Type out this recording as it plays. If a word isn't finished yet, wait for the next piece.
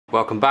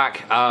Welcome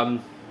back.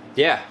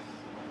 Yeah,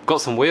 got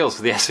some wheels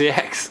for the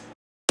SVX.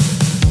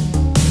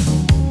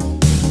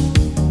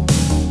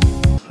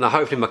 Now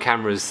hopefully my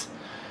camera's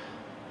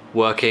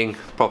working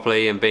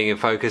properly and being in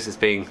focus. It's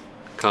being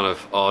kind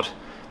of odd.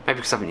 Maybe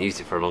because I haven't used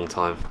it for a long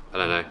time. I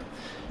don't know.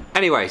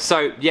 Anyway,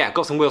 so yeah,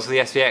 got some wheels for the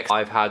SVX.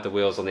 I've had the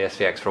wheels on the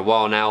SVX for a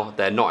while now.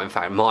 They're not in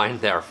fact mine,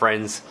 they're a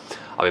friend's.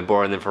 I've been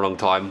borrowing them for a long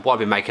time. Well, I've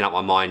been making up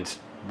my mind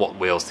what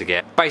wheels to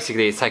get.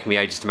 Basically, it's taken me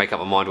ages to make up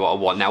my mind what I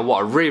want. Now, what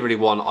I really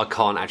want, I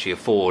can't actually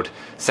afford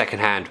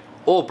secondhand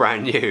or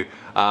brand new.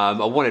 I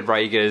wanted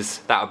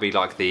Raegers, that would be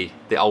like the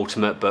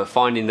ultimate, but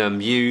finding them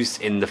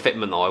used in the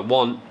fitment that I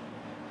want,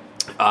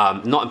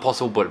 not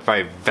impossible, but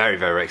very, very,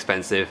 very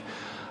expensive.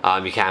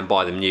 You can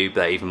buy them new,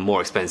 but they're even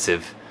more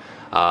expensive.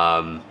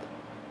 Yeah,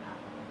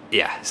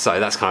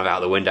 so that's kind of out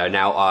the window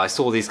now. I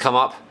saw these come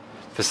up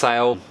for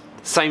sale.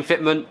 Same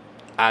fitment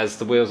as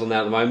the wheels on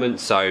there at the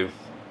moment, so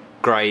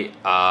great.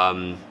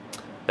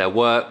 They're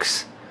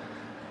works.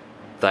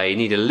 They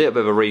need a little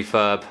bit of a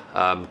refurb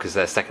because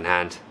they're second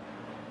hand,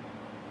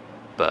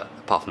 but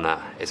apart from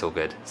that, it's all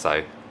good.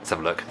 So let's have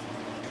a look.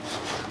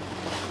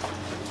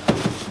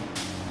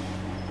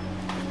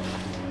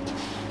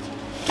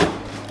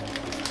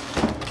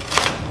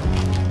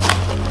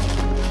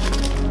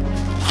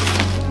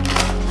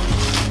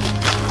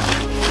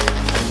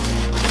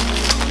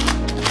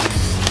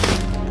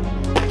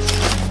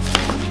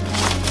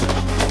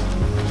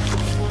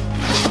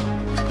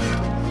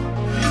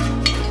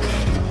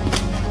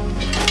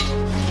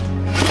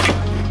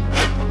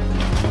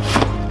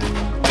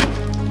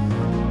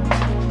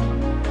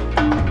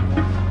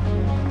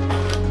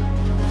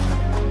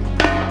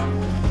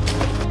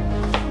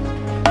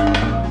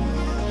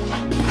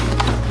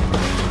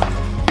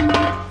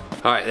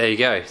 Alright, there you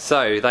go.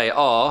 So they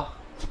are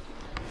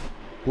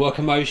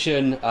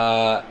Workomotion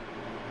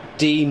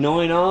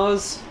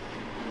D9Rs.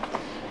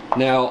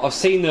 Now I've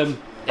seen them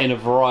in a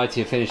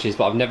variety of finishes,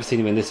 but I've never seen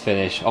them in this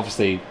finish.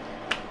 Obviously,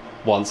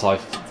 once I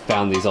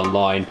found these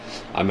online,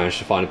 I managed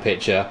to find a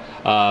picture.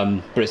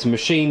 But it's a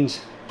machined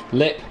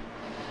lip,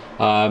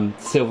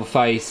 silver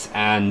face,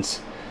 and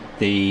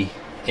the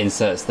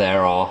inserts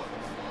there are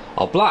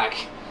black.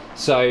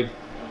 So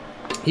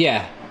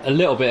yeah, a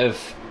little bit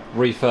of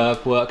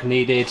refurb work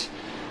needed.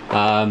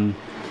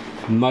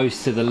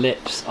 Most of the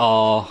lips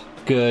are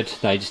good,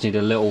 they just need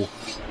a little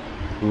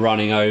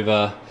running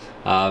over.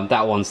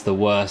 That one's the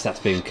worst, that's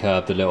been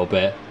curbed a little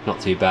bit,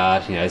 not too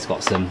bad. You know, it's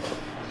got some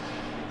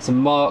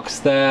marks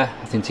there,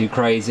 nothing too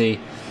crazy.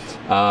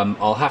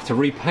 I'll have to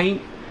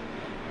repaint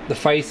the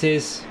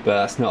faces, but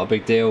that's not a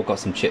big deal. Got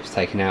some chips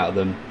taken out of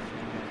them,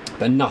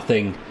 but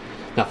nothing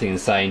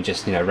insane,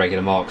 just, you know,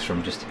 regular marks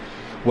from just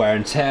wear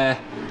and tear.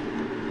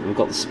 We've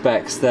got the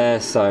specs there,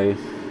 so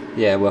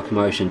yeah,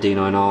 Workomotion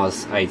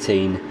D9Rs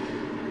 18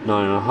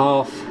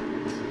 9.5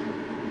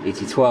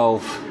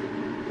 ET12,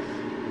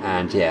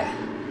 and yeah,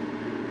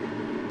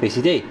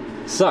 PCD.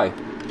 So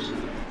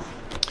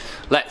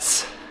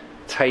let's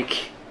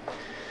take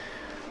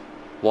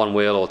one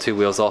wheel or two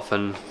wheels off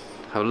and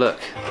have a look.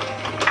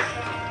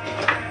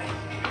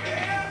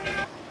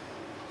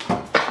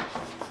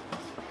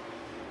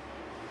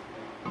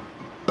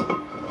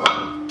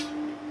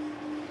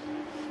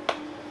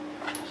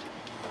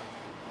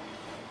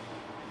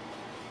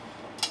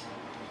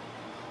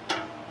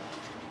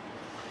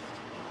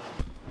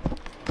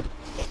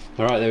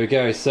 Alright, there we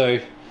go, so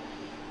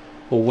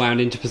all wound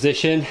into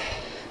position.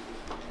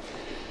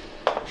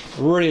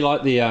 Really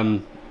like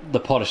the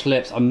polished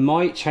lips. I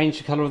might change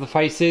the colour of the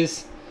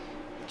faces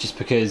just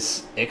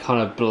because it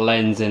kind of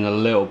blends in a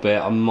little bit.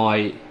 I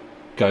might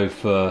go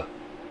for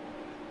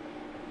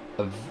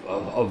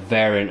a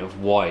variant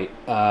of white,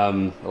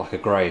 like a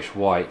greyish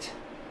white.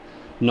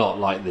 Not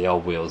like the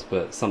old wheels,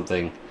 but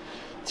something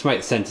to make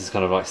the centres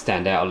kind of like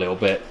stand out a little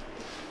bit.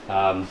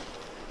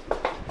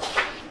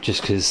 Just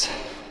because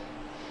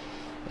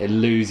it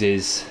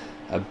loses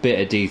a bit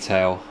of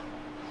detail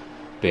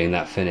being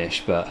that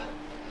finish, but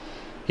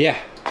yeah,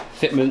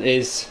 fitment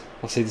is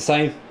obviously the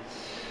same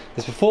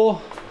as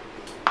before.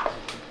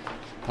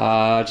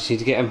 Just need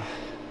to get them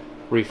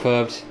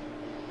refurbed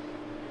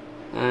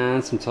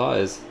and some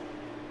tyres.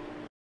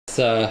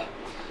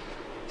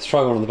 Let's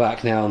try one on the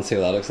back now and see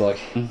what that looks like.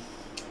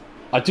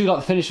 I do like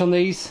the finish on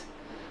these,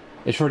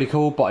 it's really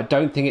cool, but I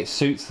don't think it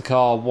suits the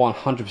car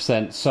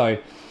 100%, so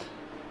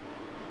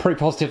pretty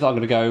positive that I'm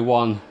going to go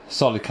one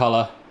solid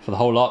colour for the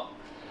whole lot.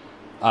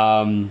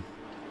 A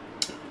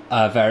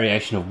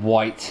variation of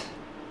white,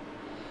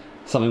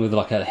 something with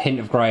like a hint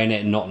of grey in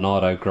it, not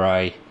Nardo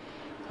grey,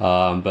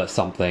 but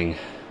something,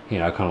 you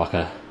know, kind of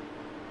like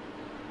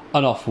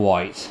an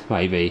off-white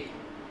maybe,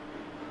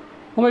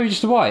 or maybe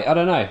just a white, I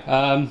don't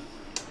know.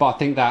 But I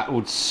think that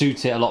would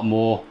suit it a lot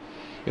more.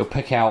 It'll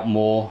pick out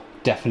more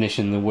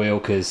definition in the wheel,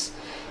 because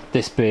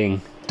this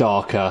being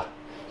darker,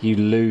 you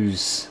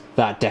lose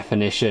that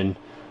definition,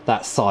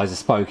 that size of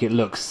spoke. It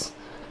looks,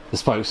 the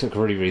spokes look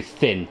really, really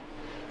thin,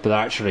 but they're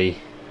actually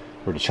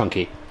really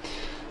chunky.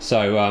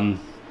 So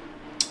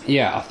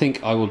yeah, I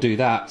think I will do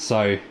that.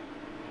 So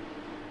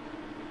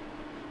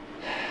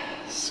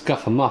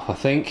scuff them up, I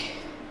think,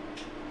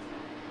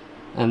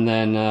 and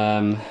then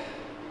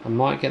I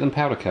might get them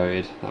powder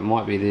coated. That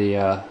might be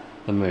the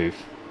move.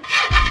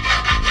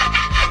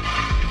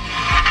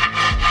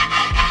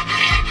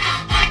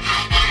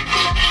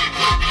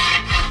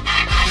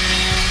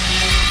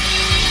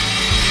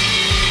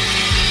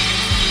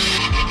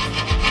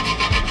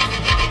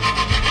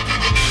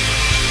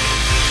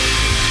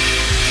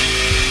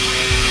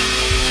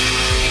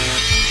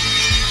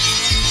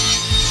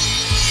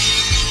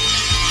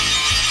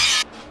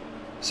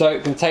 So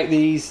I'm going to take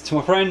these to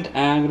my friend and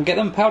I'm going to get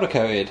them powder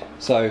coated.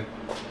 So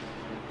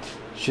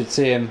should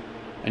see them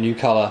a new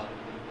colour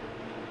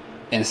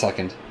in a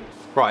second.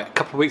 Right, a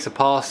couple of weeks have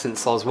passed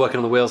since I was working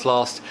on the wheels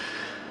last.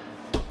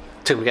 Took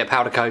them to get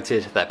powder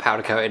coated. They're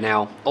powder coated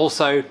now.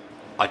 Also,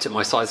 I took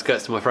my side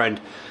skirts to my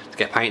friend to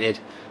get painted.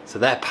 So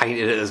they're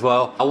painted as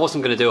well. I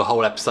wasn't going to do a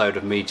whole episode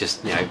of me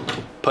just, you know,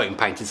 putting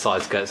painted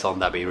side skirts on.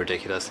 That'd be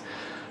ridiculous.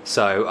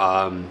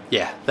 So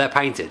yeah, they're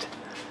painted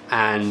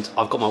and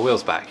I've got my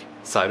wheels back.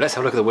 So let's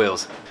have a look at the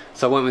wheels.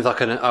 So I went with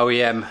like an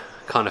OEM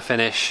kind of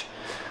finish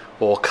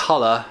or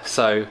colour,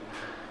 so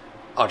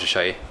I'll just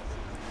show you.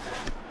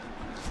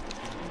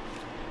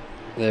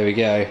 There we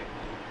go.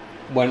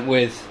 Went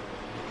with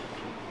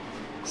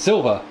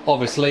silver,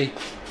 obviously,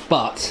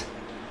 but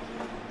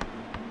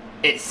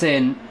it's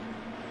in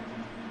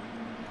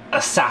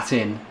a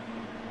satin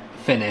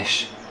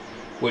finish,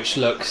 which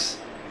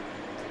looks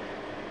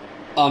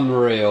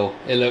unreal.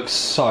 It looks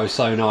so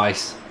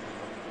nice.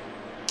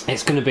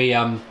 It's going to be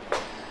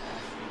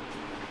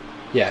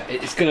yeah,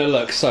 it's going to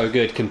look so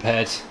good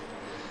compared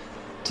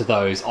to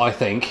those, I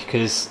think,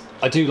 because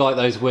I do like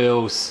those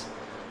wheels.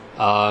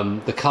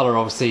 The colour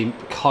obviously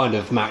kind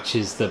of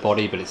matches the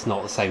body, but it's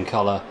not the same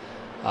colour,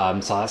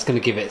 so that's going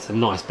to give it a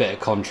nice bit of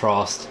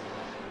contrast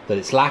that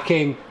it's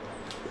lacking.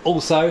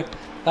 Also,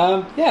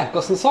 yeah,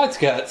 got some side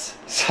skirts.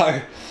 So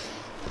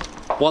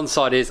one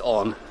side is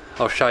on.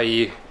 I'll show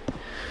you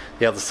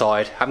the other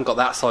side. I haven't got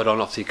that side on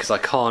obviously because I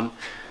can't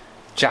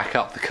jack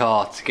up the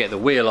car to get the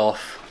wheel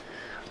off.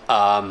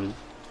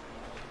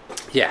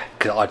 Yeah,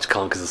 cause I just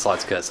can't because of the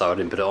side skirt, so I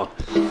didn't put it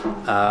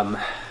on.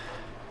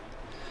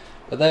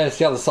 But there's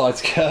the other side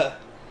skirt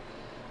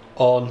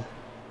on,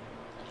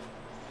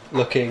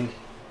 looking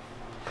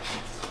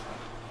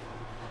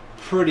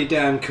pretty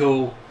damn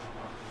cool.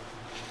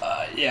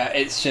 Yeah,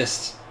 it's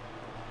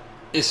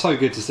so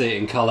good to see it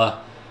in colour,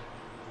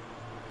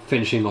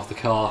 finishing off the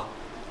car,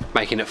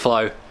 making it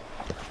flow.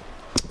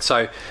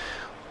 So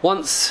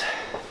once,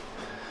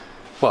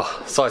 well,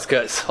 side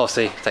skirts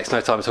obviously takes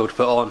no time at all to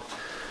put on.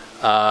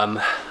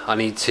 I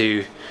need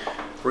to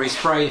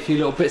respray a few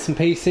little bits and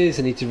pieces.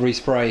 I need to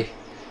respray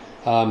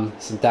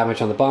some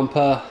damage on the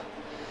bumper.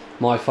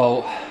 My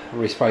fault.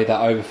 Respray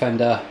that over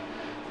fender,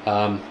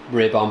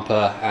 rear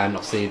bumper, and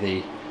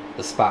obviously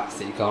the spats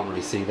that you can't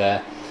really see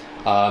there.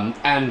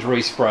 And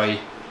respray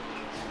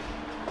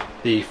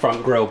the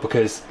front grille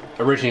because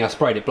originally I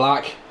sprayed it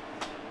black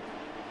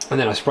and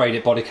then I sprayed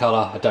it body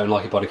colour. I don't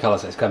like it body colour,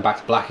 so it's going back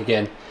to black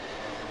again.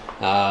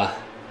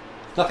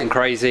 Nothing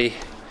crazy.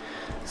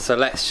 So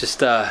let's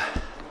just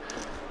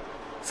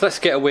let's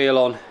get a wheel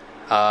on,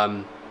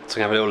 so we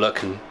can have a little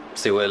look and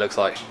see what it looks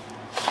like.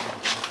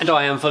 And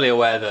I am fully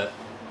aware that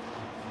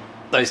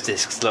those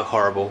discs look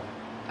horrible,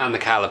 and the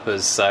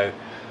calipers, so I'm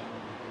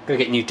gonna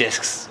get new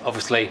discs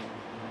obviously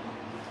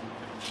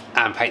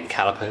and paint the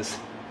calipers.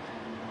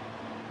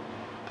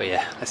 But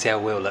yeah, let's see how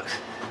a wheel looks.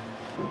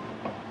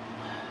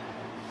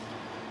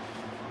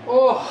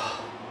 Oh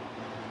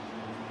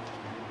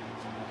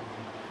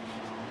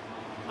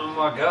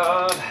my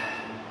god.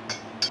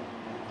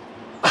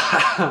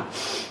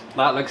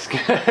 That looks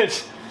good.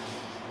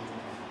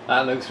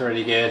 That looks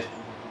really good.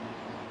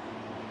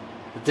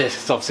 The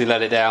discs obviously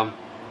let it down,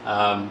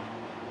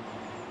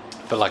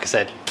 but like I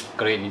said,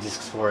 gotta get new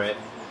discs for it.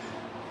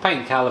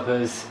 Paint the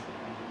calipers.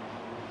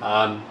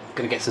 Gonna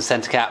get some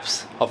centre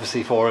caps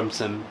obviously for them,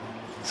 some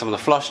of the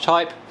flush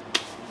type.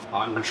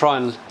 I'm gonna try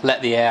and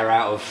let the air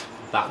out of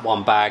that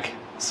one bag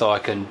so I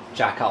can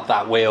jack up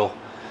that wheel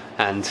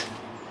and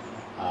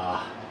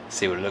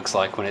see what it looks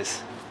like when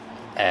it's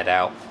aired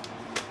out.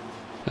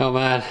 Oh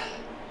man,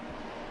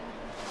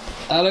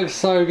 that looks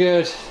so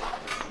good.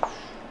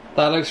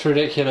 That looks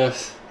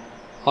ridiculous.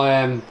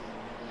 Oh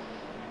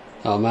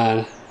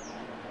man,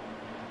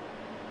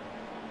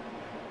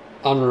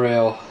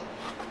 unreal,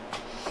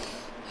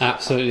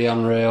 absolutely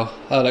unreal.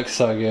 That looks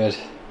so good.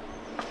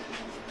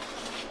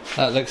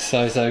 That looks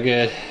so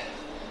good.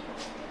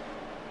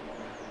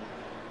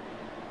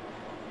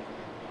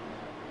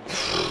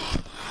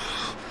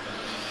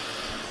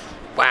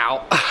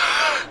 Wow.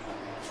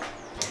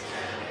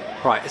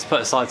 Right, let's put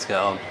a side skirt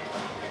on.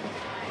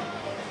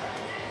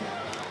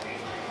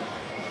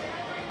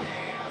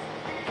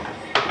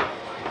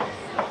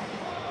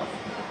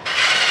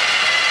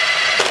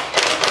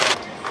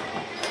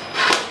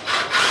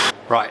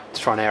 Right, let's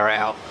try and air it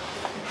out.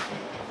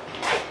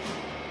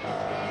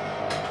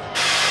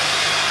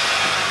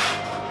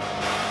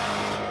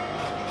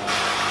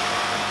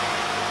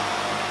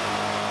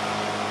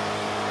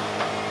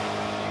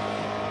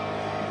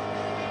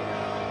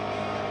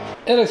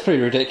 it looks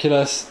pretty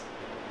ridiculous.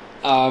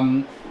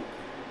 Yeah,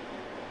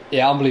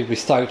 unbelievably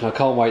stoked, and I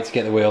can't wait to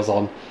get the wheels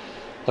on.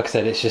 Like I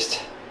said, it's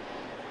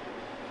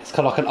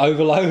kind of like an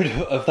overload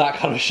of that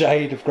kind of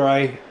shade of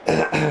grey.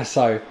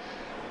 So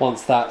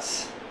once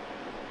that's,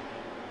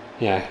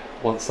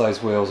 once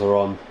those wheels are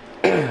on,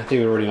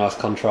 do a really nice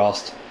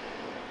contrast.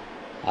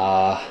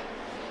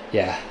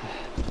 Yeah.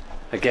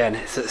 Again,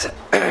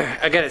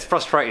 it's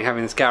frustrating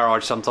having this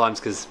garage sometimes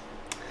because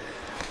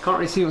I can't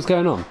really see what's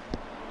going on.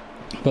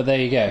 But there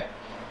you go.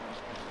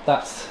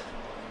 That's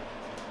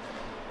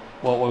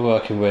what we're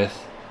working with.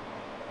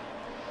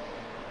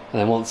 And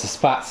then once the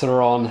spats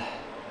are on,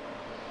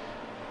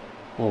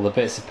 all the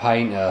bits of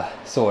paint are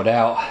sorted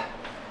out, I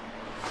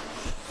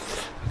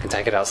can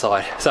take it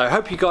outside. So I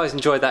hope you guys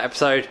enjoyed that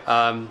episode.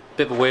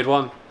 Bit of a weird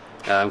one,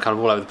 kind of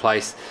all over the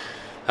place.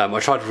 I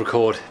tried to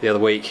record the other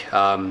week,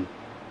 but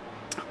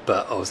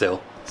I was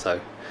ill, so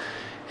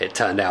it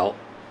turned out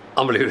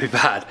unbelievably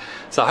bad.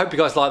 So I hope you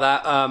guys like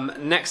that.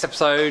 Next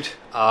episode,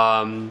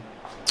 I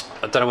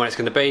don't know when it's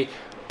going to be,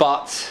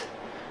 but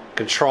I'm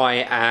going to try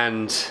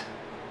and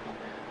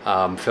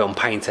film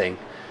painting.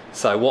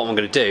 So what I'm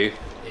going to do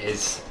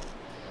is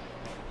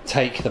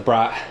take the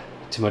brat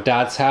to my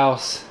dad's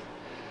house,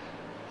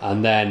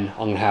 and then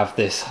I'm going to have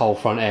this whole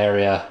front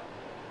area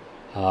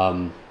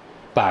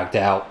bagged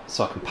out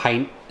so I can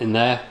paint in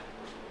there.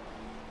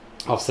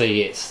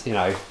 Obviously it's,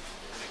 it's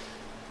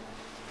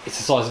the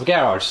size of a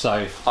garage,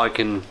 so I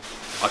can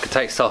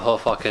take stuff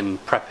off, I can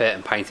prep it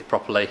and paint it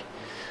properly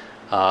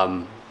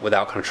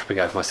without kind of tripping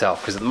over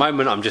myself, because at the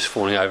moment I'm just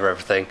falling over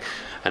everything.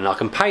 And I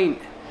can paint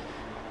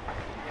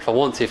if I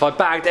want to. If I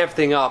bagged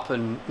everything up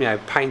and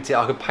paint it,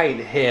 I could paint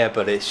it here,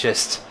 but it's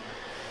just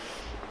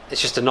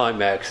a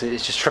nightmare because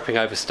it's just tripping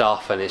over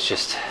stuff and it's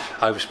just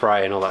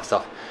overspray and all that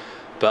stuff.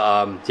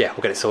 But yeah,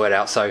 we'll get it sorted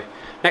out. So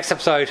next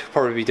episode,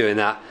 probably be doing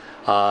that,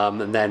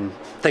 and then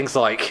things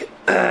like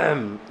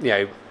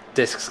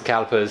discs and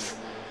calipers,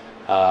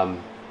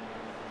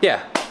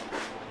 yeah,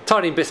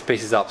 tidying bits and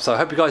pieces up. So I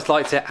hope you guys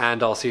liked it,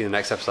 and I'll see you in the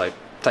next episode.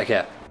 Take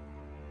care.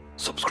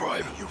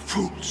 Subscribe, you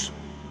fools.